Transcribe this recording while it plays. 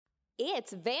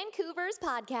It's Vancouver's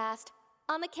podcast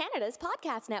on the Canada's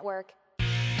Podcast Network.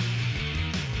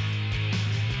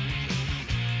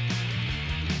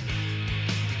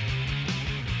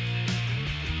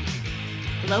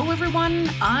 Hello everyone,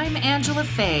 I'm Angela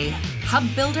Fay, hub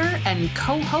builder and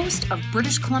co-host of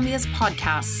British Columbia's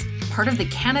podcasts, part of the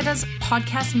Canada's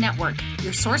Podcast Network,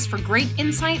 your source for great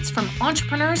insights from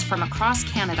entrepreneurs from across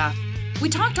Canada. We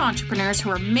talk to entrepreneurs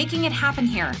who are making it happen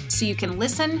here so you can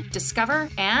listen, discover,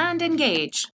 and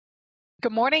engage.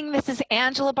 Good morning. This is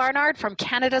Angela Barnard from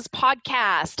Canada's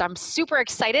Podcast. I'm super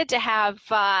excited to have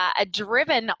a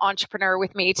driven entrepreneur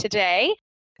with me today.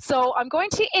 So I'm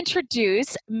going to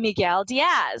introduce Miguel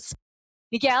Diaz.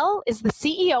 Miguel is the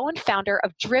CEO and founder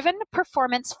of Driven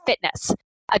Performance Fitness,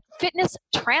 a fitness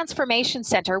transformation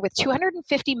center with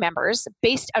 250 members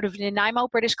based out of Nanaimo,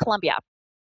 British Columbia.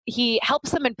 He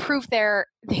helps them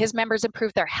his members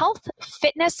improve their health,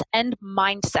 fitness, and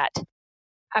mindset.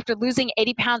 After losing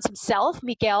 80 pounds himself,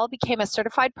 Miguel became a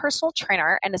certified personal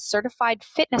trainer and a certified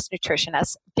fitness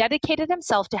nutritionist, dedicated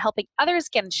himself to helping others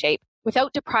get in shape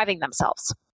without depriving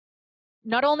themselves.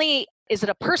 Not only is it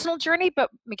a personal journey,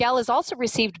 but Miguel has also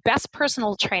received Best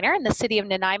Personal Trainer in the city of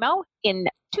Nanaimo in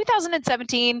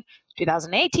 2017,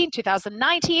 2018,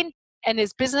 2019, and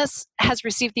his business has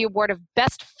received the award of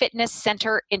Best Fitness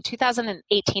Center in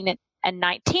 2018 and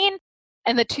 19,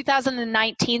 and the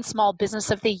 2019 Small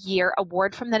Business of the Year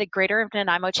award from the Greater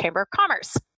Nanaimo Chamber of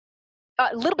Commerce.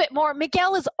 A little bit more,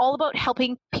 Miguel is all about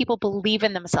helping people believe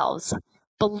in themselves,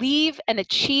 believe and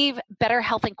achieve better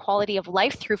health and quality of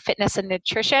life through fitness and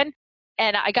nutrition.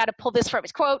 And I got to pull this from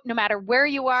his quote: no matter where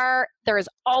you are, there is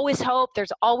always hope.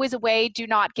 There's always a way. Do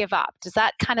not give up. Does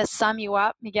that kind of sum you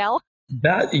up, Miguel?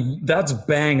 That's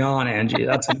bang on, Angie.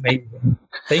 That's amazing.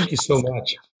 Thank you so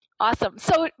much. Awesome.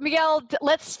 So Miguel,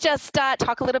 let's just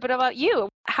talk a little bit about you.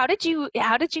 How did you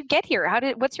get here?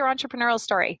 What's your entrepreneurial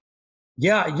story?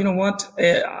 Yeah, you know what?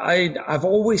 I've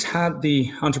always had the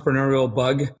entrepreneurial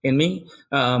bug in me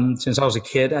since I was a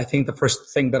kid. I think the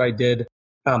first thing that I did,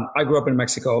 I grew up in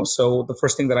Mexico. So the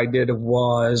first thing that I did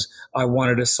was I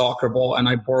wanted a soccer ball, and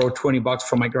I borrowed $20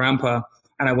 from my grandpa,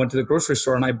 and I went to the grocery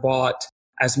store and I bought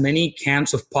as many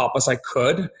cans of pop as I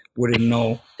could. We didn't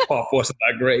know pop wasn't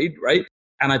that great, right?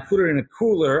 And I put it in a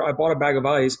cooler. I bought a bag of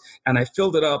ice and I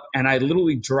filled it up, and I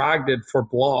literally dragged it for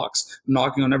blocks,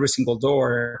 knocking on every single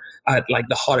door at like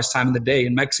the hottest time of the day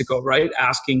in Mexico, right?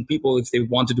 Asking people if they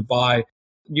wanted to buy,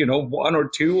 one or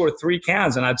two or three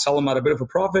cans, and I'd sell them at a bit of a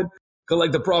profit,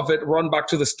 collect the profit, run back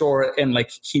to the store, and like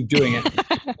keep doing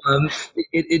it.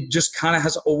 It just kind of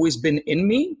has always been in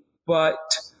me, but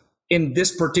in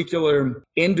this particular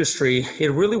industry,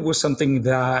 it really was something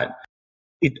that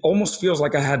it almost feels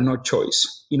like I had no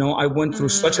choice. I went through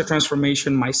such a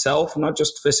transformation myself, not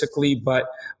just physically, but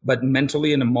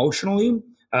mentally and emotionally,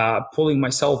 pulling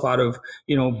myself out of,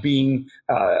 being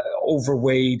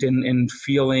overweight and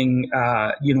feeling,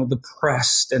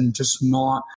 depressed and just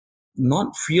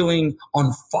not feeling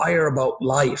on fire about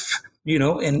life,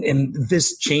 and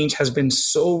this change has been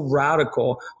so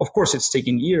radical. Of course, it's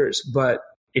taken years, but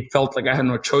it felt like I had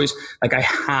no choice. Like I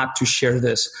had to share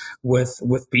this with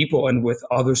people and with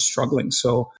others struggling.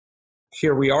 So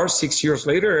here we are 6 years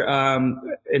later.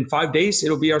 In 5 days,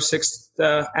 it'll be our 6th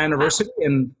anniversary,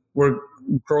 and we're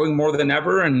growing more than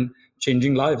ever and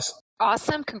changing lives.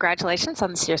 Awesome. Congratulations on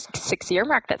this 6-year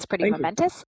mark. That's pretty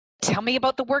momentous. Tell me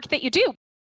about the work that you do.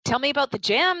 Tell me about the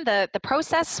gym, the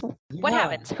process. What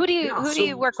happens? Who do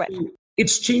you work with?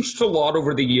 It's changed a lot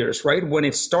over the years, right? When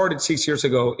it started 6 years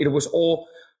ago, it was all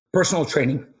personal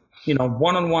training,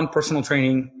 one-on-one personal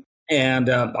training. And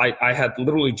I had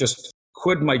literally just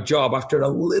quit my job after a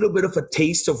little bit of a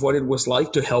taste of what it was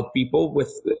like to help people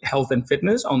with health and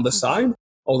fitness on the side.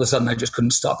 All of a sudden, I just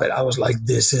couldn't stop it. I was like,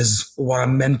 this is what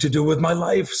I'm meant to do with my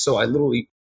life. So I literally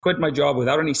quit my job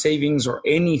without any savings or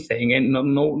anything, and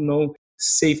no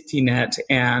safety net.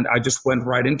 And I just went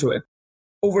right into it.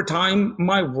 Over time,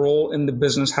 my role in the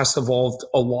business has evolved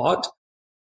a lot.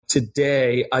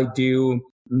 Today, I do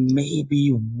maybe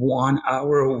 1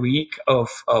 hour a week of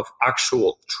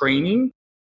actual training.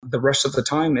 The rest of the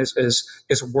time is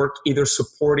work either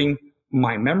supporting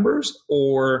my members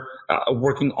or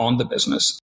working on the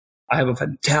business. I have a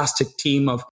fantastic team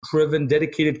of driven,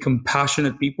 dedicated,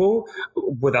 compassionate people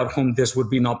without whom this would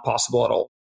be not possible at all.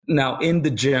 Now, in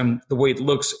the gym, the way it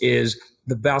looks is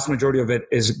the vast majority of it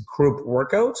is group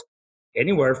workouts,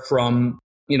 anywhere from,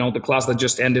 the class that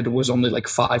just ended was only like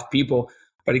 5 people,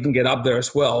 but it can get up there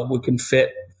as well. We can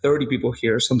fit 30 people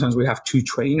here. Sometimes we have 2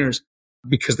 trainers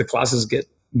because the classes get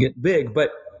big,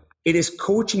 but it is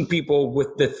coaching people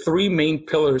with the 3 main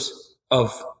pillars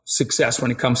of success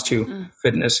when it comes to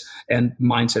fitness and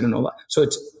mindset and all that. So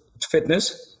it's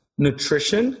fitness,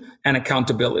 nutrition, and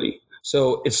accountability.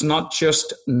 So it's not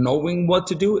just knowing what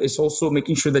to do, it's also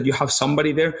making sure that you have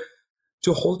somebody there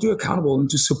to hold you accountable and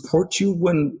to support you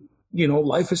when,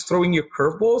 life is throwing you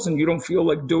curveballs and you don't feel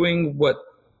like doing what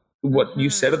you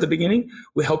said at the beginning.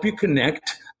 We help you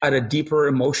connect at a deeper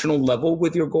emotional level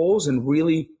with your goals and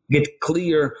really get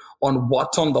clear on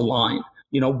what's on the line.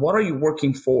 What are you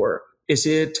working for? Is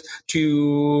it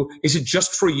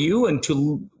just for you and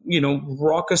to,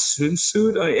 rock a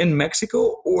swimsuit in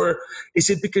Mexico? Or is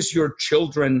it because your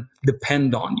children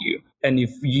depend on you? And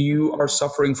if you are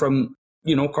suffering from,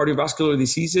 cardiovascular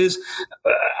diseases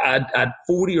at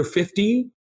 40 or 50,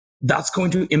 that's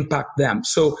going to impact them.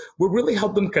 So we really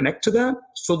help them connect to that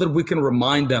so that we can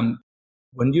remind them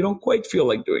when you don't quite feel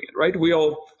like doing it, right? We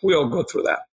all go through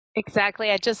that.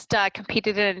 Exactly. I just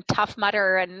competed in Tough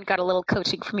Mudder and got a little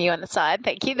coaching from you on the side.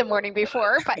 Thank you. The morning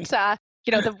before. But,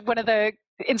 one of the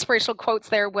inspirational quotes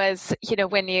there was,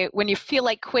 when you feel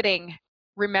like quitting,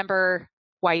 remember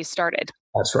why you started.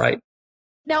 That's right.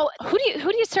 Now, who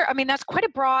do you serve? I mean, that's quite a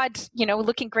broad,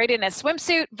 looking great in a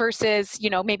swimsuit versus,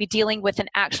 maybe dealing with an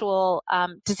actual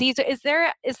disease. Is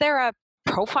there a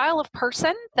profile of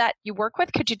person that you work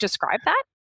with? Could you describe that?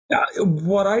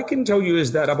 What I can tell you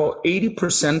is that about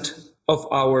 80% of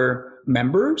our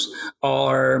members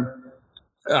are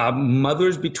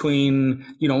mothers between,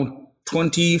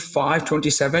 25,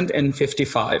 27 and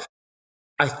 55.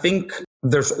 I think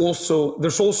there's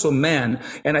also men,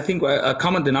 and I think a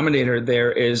common denominator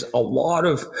there is a lot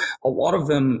of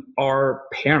them are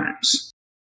parents.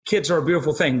 Kids are a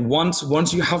beautiful thing.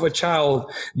 Once you have a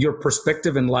child, your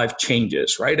perspective in life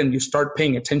changes, right? And you start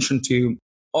paying attention to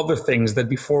other things that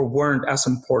before weren't as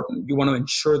important. You want to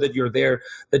ensure that you're there,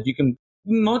 that you can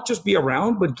not just be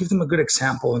around, but give them a good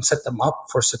example and set them up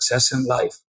for success in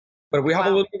life. But we have a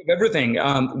little bit of everything.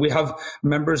 We have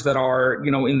members that are,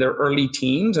 in their early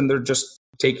teens and they're just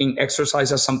taking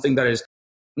exercise as something that is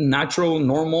natural,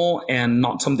 normal, and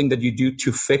not something that you do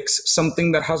to fix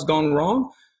something that has gone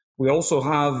wrong. We also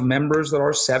have members that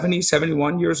are 70,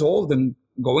 71 years old and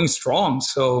going strong.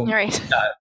 So, right.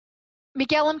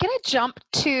 Miguel, I'm going to jump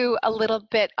to a little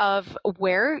bit of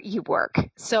where you work.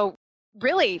 So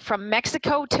really from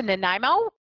Mexico to Nanaimo,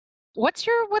 what's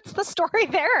the story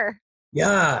there?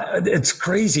 Yeah, it's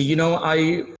crazy.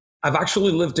 I've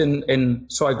actually lived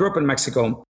so I grew up in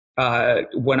Mexico.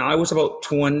 When I was about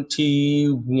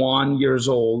 21 years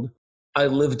old, I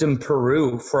lived in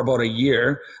Peru for about a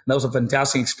year. That was a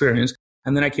fantastic experience.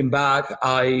 And then I came back.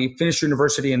 I finished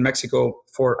university in Mexico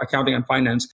for accounting and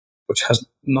finance, which has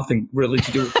nothing really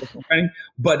to do with accounting,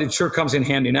 but it sure comes in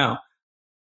handy now.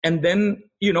 And then,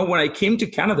 when I came to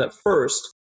Canada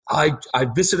first, I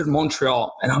visited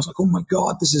Montreal and I was like, oh my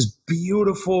God, this is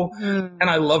beautiful. And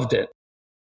I loved it.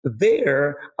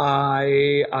 There,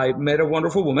 I met a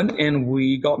wonderful woman and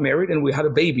we got married and we had a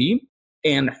baby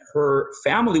and her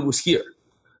family was here.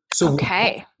 So we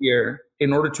moved here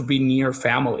in order to be near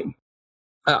family.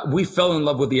 We fell in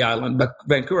love with the island, but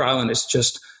Vancouver Island is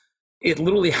it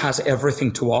literally has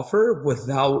everything to offer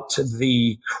without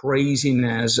the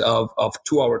craziness of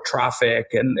 2-hour traffic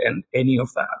and any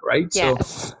of that, right?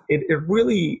 Yes. So it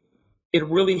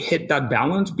really hit that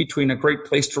balance between a great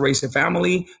place to raise a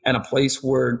family and a place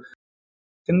where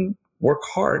you can work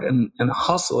hard and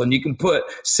hustle, and you can put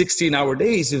 16-hour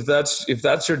days if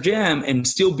that's your jam and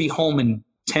still be home in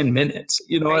 10 minutes.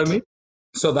 You know what I mean?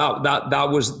 So that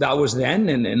was then,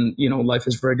 and life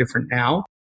is very different now.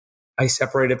 I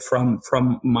separated from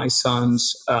my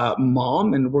son's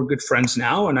mom, and we're good friends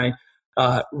now. And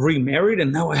I remarried,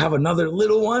 and now I have another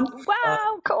little one.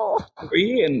 Wow, cool!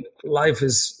 And life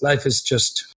is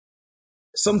just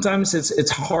sometimes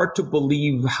it's hard to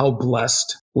believe how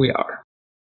blessed we are.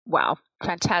 Wow,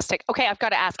 fantastic. Okay, I've got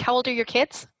to ask, how old are your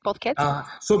kids? Both kids?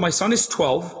 So my son is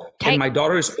 12, and my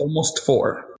daughter is almost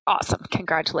 4. Awesome!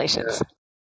 Congratulations. Yeah.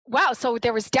 Wow. So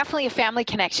there was definitely a family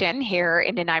connection here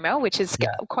in Nanaimo, which is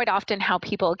quite often how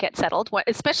people get settled,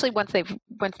 especially once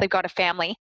they've got a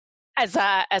family. As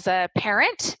a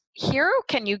parent here,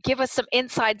 can you give us some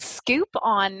inside scoop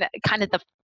on kind of the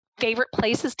favorite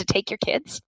places to take your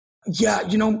kids? Yeah,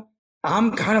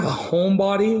 I'm kind of a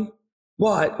homebody,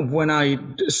 but where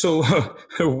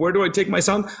do I take my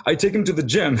son? I take him to the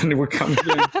gym and we come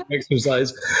to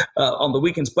exercise on the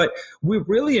weekends. But we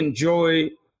really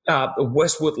enjoy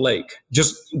Westwood Lake.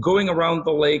 Just going around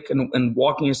the lake and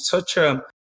walking is such a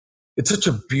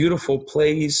beautiful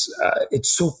place.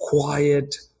 It's so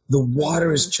quiet. The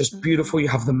water is just beautiful. You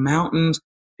have the mountains.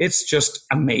 It's just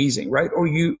amazing, right? Or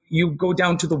you go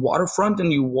down to the waterfront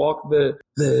and you walk the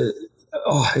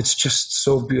it's just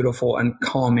so beautiful and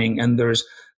calming. And there's,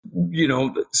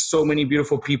 so many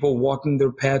beautiful people walking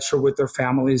their pets or with their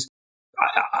families.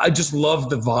 I just love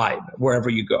the vibe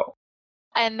wherever you go.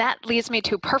 And that leads me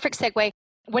to a perfect segue.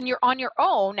 When you're on your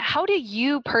own, how do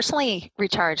you personally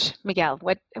recharge, Miguel?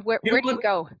 Where do you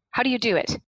go? How do you do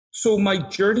it? So my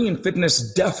journey in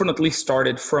fitness definitely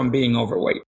started from being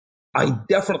overweight. I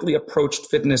definitely approached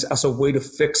fitness as a way to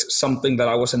fix something that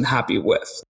I wasn't happy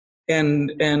with.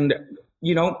 And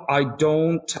I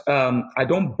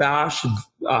don't bash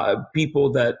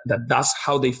people that's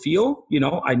how they feel.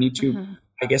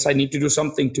 I guess I need to do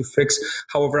something to fix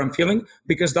however I'm feeling,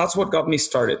 because that's what got me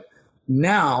started.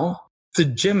 Now the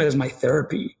gym is my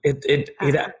therapy. It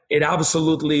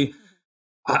absolutely,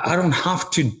 I don't have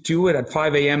to do it at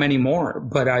 5 a.m. anymore,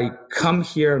 but I come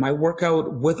here and I work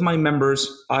out with my members.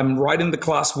 I'm right in the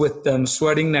class with them,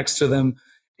 sweating next to them.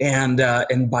 And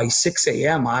by 6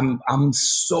 a.m., I'm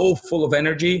so full of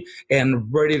energy and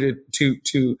ready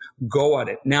to go at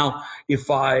it. Now, if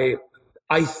I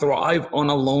thrive on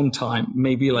alone time,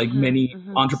 maybe like many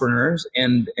entrepreneurs,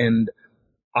 and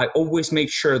I always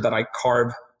make sure that I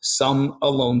carve some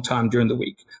alone time during the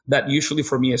week. That usually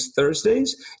for me is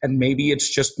Thursdays, and maybe it's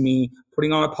just me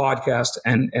putting on a podcast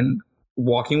and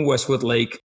walking Westwood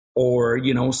Lake, or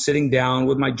sitting down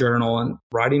with my journal and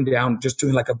writing down, just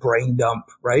doing like a brain dump,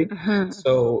 right?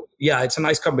 So yeah, it's a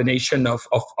nice combination of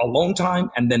alone time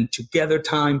and then together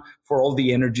time for all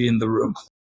the energy in the room.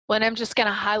 Well, and I'm just going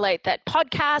to highlight that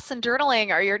podcasts and journaling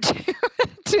are your two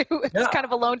it's kind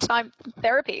of alone time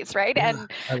therapies, right? Yeah,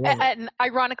 and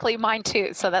ironically mine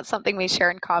too. So that's something we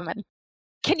share in common.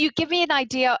 Can you give me an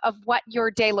idea of what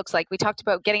your day looks like? We talked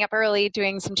about getting up early,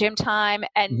 doing some gym time,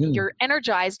 and you're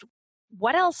energized.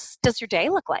 What else does your day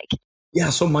look like?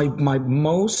 Yeah, so my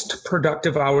most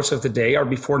productive hours of the day are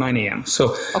before 9 a.m. So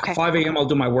 5 a.m. I'll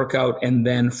do my workout, and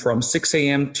then from 6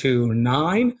 a.m. to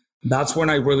 9, that's when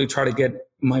I really try to get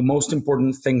my most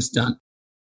important things done.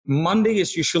 Monday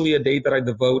is usually a day that I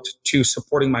devote to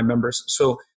supporting my members.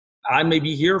 So I may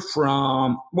be here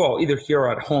either here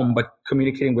or at home, but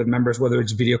communicating with members, whether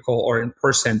it's video call or in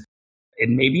person. It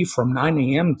may be from 9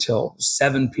 a.m. till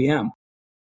 7 p.m.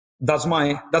 That's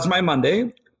my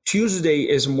Monday. Tuesday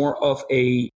is more of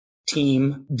a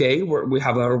team day where we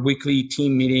have our weekly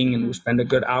team meeting and we spend a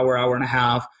good hour and a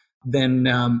half.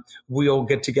 Then we all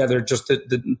get together, just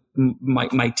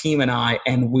my team and I,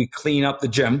 and we clean up the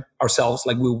gym ourselves.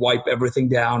 Like we wipe everything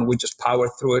down. We just power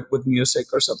through it with music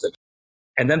or something.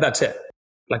 And then that's it.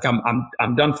 Like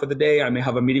I'm done for the day. I may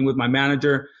have a meeting with my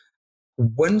manager.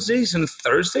 Wednesdays and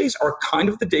Thursdays are kind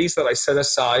of the days that I set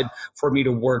aside for me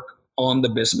to work on the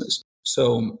business.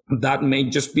 So that may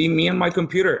just be me and my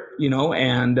computer,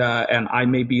 and I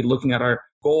may be looking at our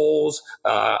goals,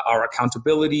 our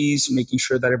accountabilities, making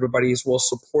sure that everybody is well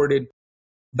supported.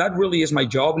 That really is my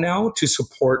job now, to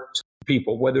support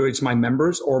people, whether it's my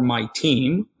members or my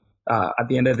team. At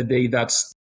the end of the day,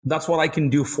 that's what I can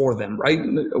do for them, right?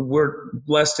 We're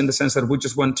blessed in the sense that we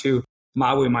just went to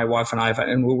Maui, my wife and I,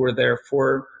 and we were there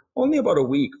for only about a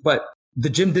week, but the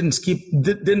gym didn't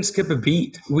skip a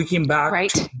beat. We came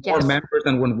back more members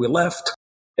than when we left.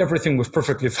 Everything was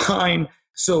perfectly fine.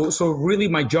 So really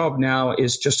my job now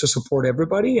is just to support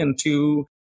everybody and to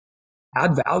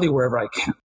add value wherever I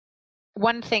can.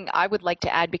 One thing I would like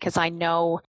to add, because I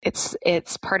know it's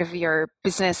part of your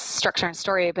business structure and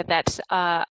story, but that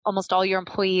almost all your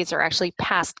employees are actually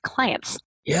past clients.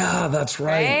 Yeah, that's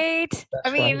right.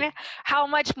 Right? How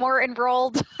much more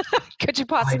enrolled could you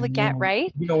possibly get,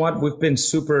 right? You know what? We've been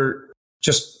super,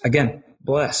 just again,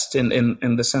 blessed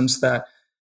in the sense that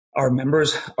our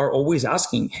members are always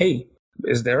asking, hey,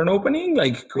 is there an opening?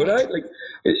 Like, could I? Like,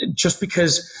 just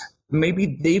because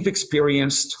maybe they've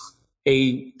experienced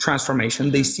a transformation,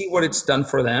 they see what it's done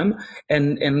for them.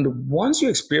 And once you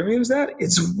experience that,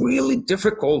 it's really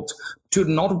difficult to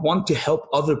not want to help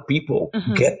other people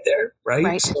get there.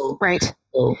 Right. So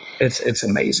it's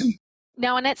amazing.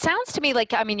 Now, and it sounds to me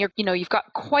like, you've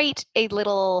got quite a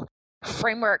little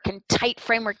framework and tight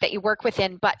framework that you work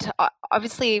within, but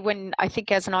obviously when I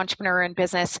think as an entrepreneur in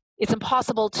business, it's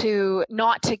impossible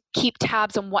not to keep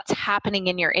tabs on what's happening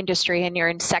in your industry and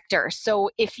your sector. So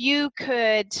if you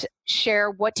could share,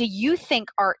 what do you think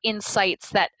are insights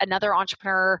that another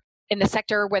entrepreneur in the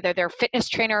sector, whether they're a fitness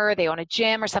trainer, they own a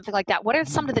gym or something like that, what are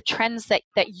some of the trends that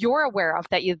you're aware of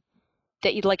that you'd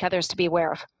like others to be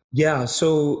aware of? Yeah.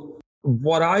 So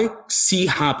what I see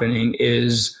happening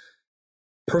is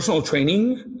personal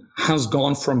training has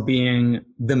gone from being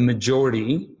the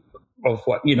majority of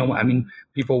what,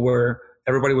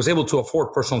 everybody was able to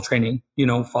afford personal training,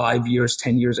 5 years,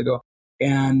 10 years ago.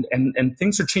 And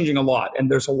things are changing a lot. And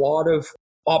there's a lot of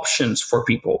options for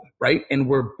people, right? And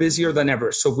we're busier than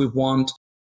ever. So we want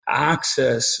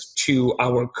access to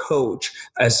our coach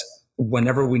as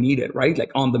whenever we need it, right?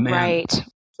 Like on demand. Right.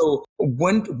 So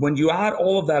when you add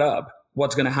all of that up,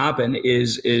 what's going to happen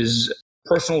is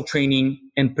personal training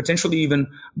and potentially even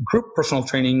group personal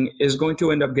training is going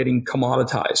to end up getting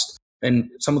commoditized. And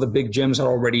some of the big gyms are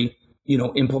already,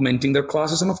 implementing their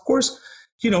classes. And of course,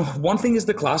 one thing is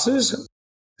the classes.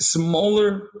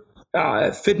 Smaller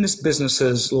fitness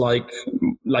businesses like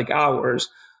ours,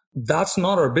 that's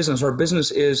not our business. Our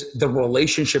business is the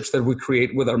relationships that we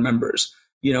create with our members.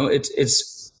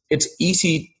 It's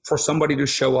easy for somebody to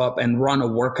show up and run a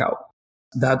workout.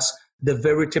 That's the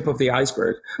very tip of the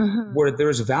iceberg. Mm-hmm. Where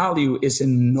there's value is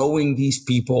in knowing these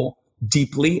people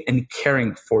deeply and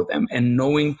caring for them, and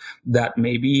knowing that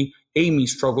maybe Amy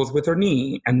struggles with her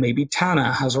knee and maybe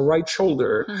Tana has a right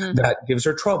shoulder that gives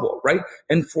her trouble, right?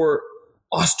 And for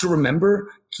us to remember,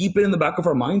 keep it in the back of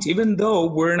our minds, even though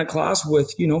we're in a class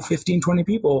with, 15, 20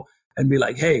 people, and be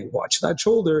like, hey, watch that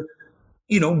shoulder.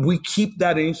 We keep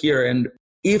that in here. And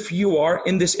if you are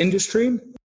in this industry,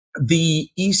 the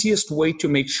easiest way to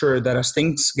make sure that as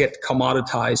things get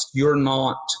commoditized, you're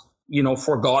not,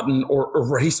 forgotten or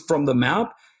erased from the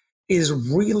map, is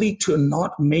really to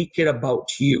not make it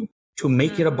about you, to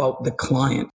make it about the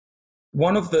client.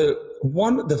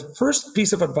 The first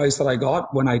piece of advice that I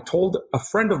got when I told a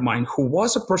friend of mine who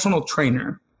was a personal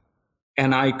trainer,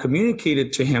 and I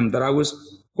communicated to him that I was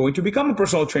going to become a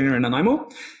personal trainer in Nanaimo.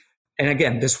 And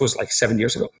again, this was like 7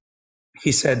 years ago.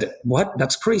 He said, what?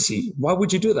 That's crazy. Why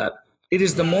would you do that? It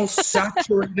is the most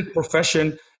saturated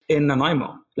profession in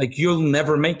Nanaimo. Like, you'll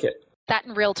never make it. That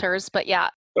and realtors, but yeah.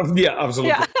 Yeah,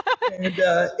 absolutely.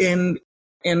 Yeah. And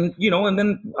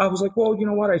then I was like, well, you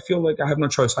know what? I feel like I have no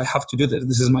choice. I have to do this.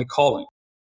 This is my calling.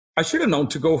 I should have known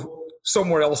to go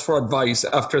somewhere else for advice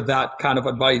after that kind of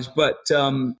advice. But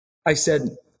I said,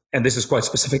 and this is quite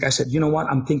specific, I said, you know what?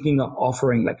 I'm thinking of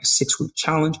offering like a 6-week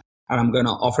challenge, and I'm going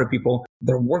to offer people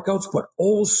their workouts, but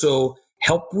also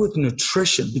help with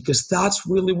nutrition, because that's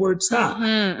really where it's at.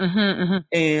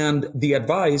 And the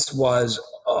advice was,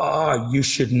 you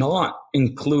should not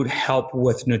include help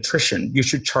with nutrition. You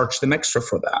should charge them extra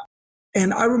for that.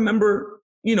 And I remember,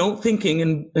 thinking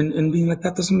and being like,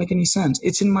 that doesn't make any sense.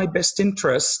 It's in my best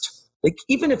interest. Like,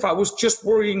 even if I was just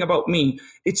worrying about me,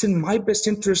 it's in my best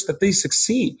interest that they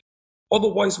succeed.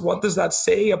 Otherwise, what does that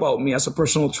say about me as a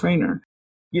personal trainer?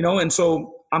 And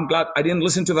so I'm glad I didn't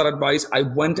listen to that advice. I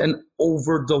went and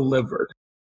over-delivered.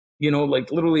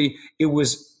 Literally, it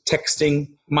was texting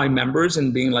my members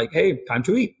and being like, hey, time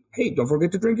to eat. Hey, don't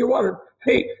forget to drink your water.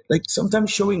 Hey, like sometimes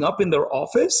showing up in their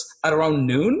office at around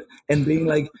noon and being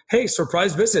like, hey,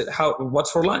 surprise visit.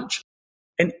 What's for lunch?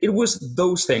 And it was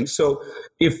those things. So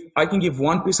if I can give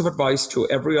one piece of advice to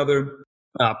every other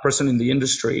person in the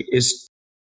industry, is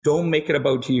don't make it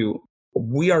about you.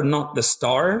 We are not the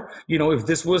star. If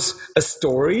this was a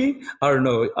story, I don't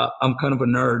know, I'm kind of a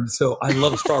nerd, so I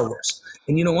love Star Wars.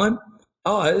 And you know what?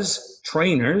 Us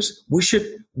trainers,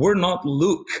 we're not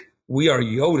Luke. We are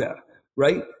Yoda,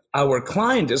 right? Our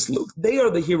client is Luke. They are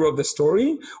the hero of the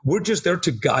story. We're just there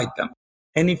to guide them.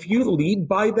 And if you lead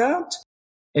by that,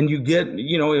 and you get, and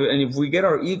if we get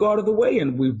our ego out of the way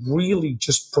and we really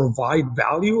just provide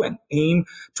value and aim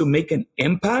to make an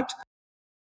impact,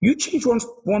 you change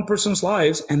one person's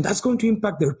lives, and that's going to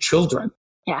impact their children.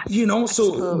 Yeah.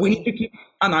 So we need to keep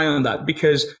an eye on that,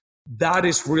 because that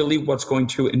is really what's going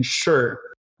to ensure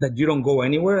that you don't go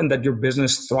anywhere and that your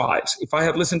business thrives. If I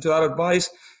had listened to that advice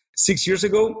 6 years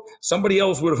ago, somebody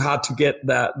else would have had to get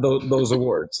those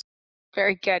awards.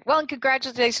 Very good. Well, and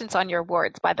congratulations on your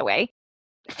awards, by the way.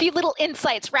 A few little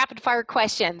insights, rapid fire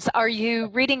questions. Are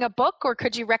you reading a book, or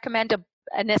could you recommend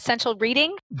an essential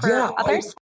reading for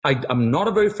others? I'm not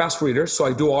a very fast reader, so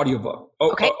I do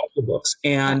audiobooks.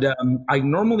 And I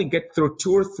normally get through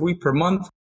 2 or 3 per month.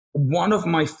 One of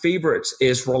my favorites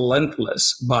is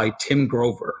Relentless by Tim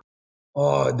Grover.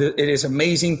 It is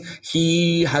amazing.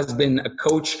 He has been a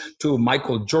coach to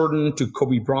Michael Jordan, to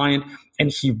Kobe Bryant, and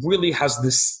he really has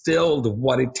distilled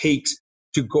what it takes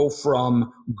to go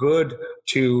from good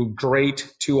to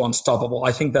great to unstoppable.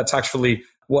 I think that's actually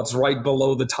what's right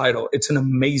below the title. It's an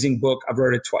amazing book. I've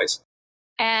read it twice.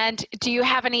 And do you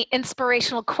have any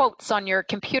inspirational quotes on your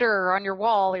computer or on your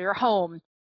wall or your home?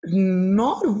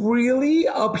 Not really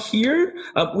up here.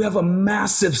 We have a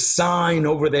massive sign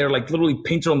over there, like literally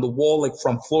painted on the wall, like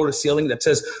from floor to ceiling, that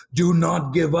says, do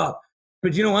not give up.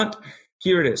 But you know what?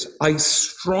 Here it is. I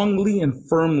strongly and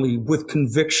firmly, with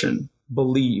conviction,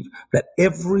 believe that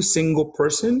every single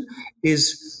person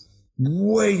is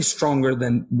way stronger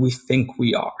than we think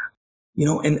we are.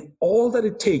 And all that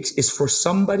it takes is for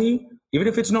somebody even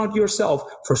if it's not yourself,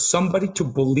 for somebody to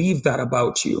believe that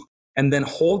about you and then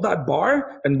hold that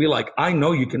bar and be like, I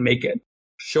know you can make it.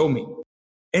 Show me.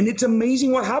 And it's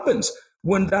amazing what happens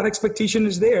when that expectation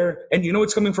is there and you know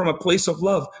it's coming from a place of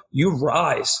love. You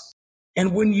rise.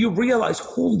 And when you realize,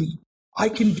 holy, I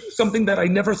can do something that I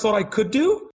never thought I could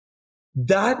do,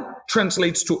 that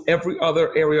translates to every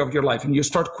other area of your life. And you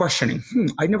start questioning,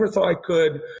 I never thought I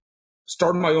could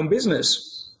start my own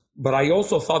business, but I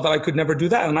also thought that I could never do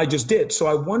that. And I just did. So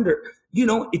I wonder,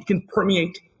 it can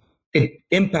permeate and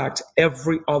impact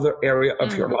every other area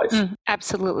of your life.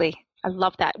 Absolutely. I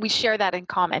love that. We share that in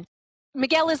common.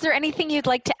 Miguel, is there anything you'd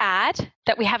like to add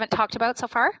that we haven't talked about so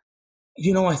far?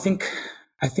 I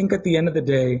think at the end of the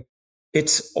day,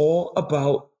 it's all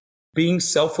about being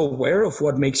self-aware of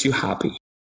what makes you happy.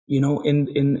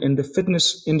 In the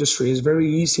fitness industry, it's very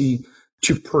easy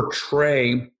to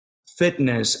portray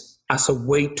fitness as a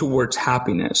way towards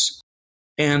happiness.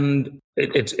 And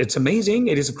it's amazing.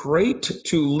 It is great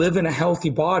to live in a healthy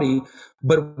body,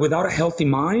 but without a healthy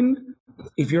mind,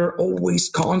 if you're always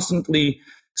constantly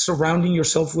surrounding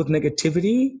yourself with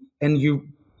negativity and you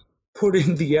put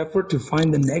in the effort to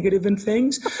find the negative in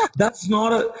things, that's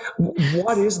not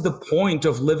what is the point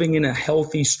of living in a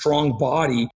healthy, strong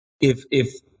body if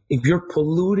you're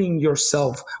polluting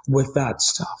yourself with that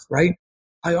stuff, right?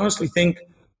 I honestly think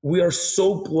we are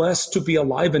so blessed to be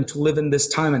alive and to live in this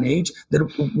time and age that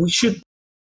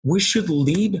we should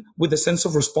lead with a sense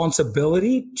of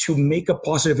responsibility to make a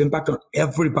positive impact on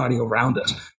everybody around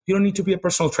us. You don't need to be a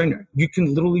personal trainer. You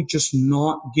can literally just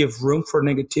not give room for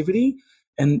negativity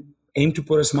and aim to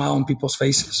put a smile on people's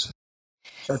faces.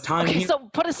 So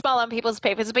put a smile on people's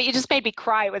faces, but you just made me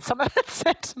cry with some of that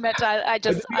sentiment. I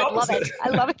love it. I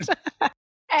love it.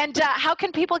 And how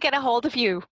can people get a hold of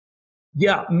you?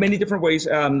 Yeah, many different ways.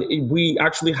 We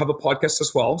actually have a podcast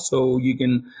as well. So you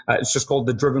can, it's just called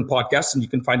The Driven Podcast, and you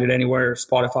can find it anywhere,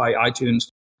 Spotify, iTunes,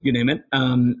 you name it.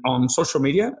 On social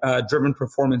media, Driven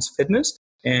Performance Fitness.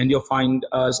 And you'll find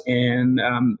us in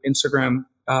Instagram,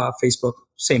 Facebook,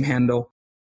 same handle.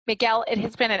 Miguel, it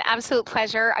has been an absolute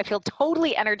pleasure. I feel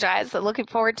totally energized. Looking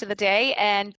forward to the day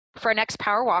and for our next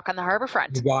power walk on the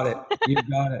Harborfront. You got it.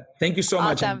 Thank you so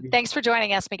much. Awesome. Thanks for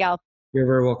joining us, Miguel. You're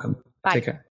very welcome. Bye. Take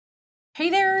care. Hey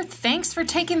there, thanks for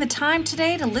taking the time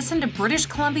today to listen to British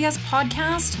Columbia's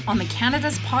podcast on the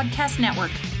Canada's Podcast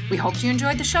Network. We hope you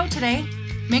enjoyed the show today.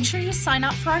 Make sure you sign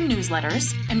up for our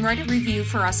newsletters and write a review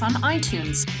for us on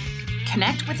iTunes.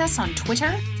 Connect with us on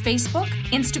Twitter, Facebook,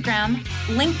 Instagram,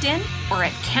 LinkedIn, or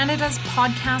at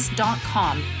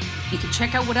canadaspodcast.com. You can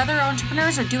check out what other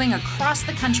entrepreneurs are doing across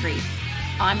the country.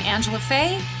 I'm Angela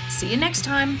Fay. See you next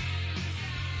time.